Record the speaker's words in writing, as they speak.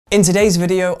In today's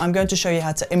video, I'm going to show you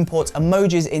how to import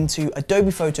emojis into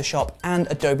Adobe Photoshop and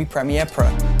Adobe Premiere Pro.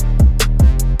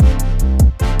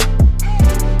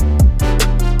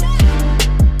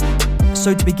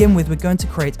 So to begin with, we're going to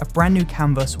create a brand new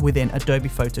canvas within Adobe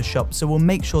Photoshop. So we'll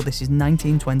make sure this is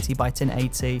 1920 by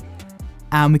 1080,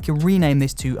 and we can rename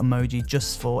this to Emoji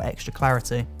just for extra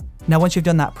clarity. Now, once you've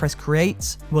done that, press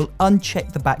Create. We'll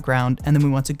uncheck the background, and then we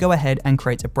want to go ahead and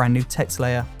create a brand new text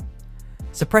layer.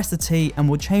 So press the T and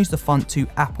we'll change the font to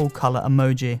Apple Color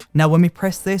Emoji. Now when we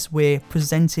press this, we're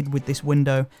presented with this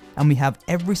window and we have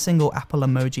every single Apple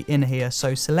emoji in here.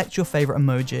 So select your favorite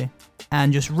emoji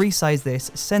and just resize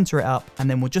this, center it up, and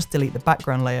then we'll just delete the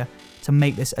background layer to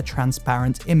make this a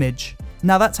transparent image.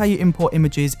 Now that's how you import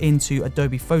images into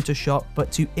Adobe Photoshop,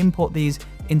 but to import these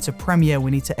into Premiere,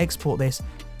 we need to export this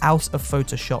out of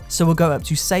Photoshop. So we'll go up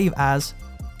to Save As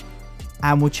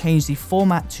and we'll change the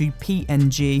format to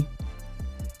PNG.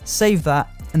 Save that,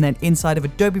 and then inside of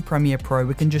Adobe Premiere Pro,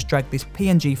 we can just drag this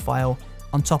PNG file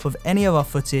on top of any of our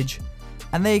footage,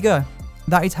 and there you go.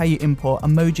 That is how you import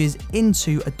emojis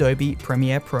into Adobe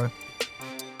Premiere Pro.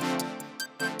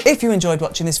 If you enjoyed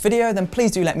watching this video, then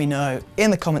please do let me know in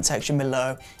the comment section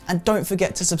below, and don't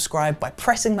forget to subscribe by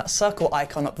pressing that circle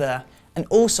icon up there. And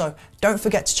also, don't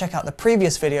forget to check out the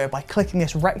previous video by clicking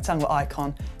this rectangle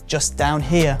icon just down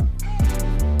here.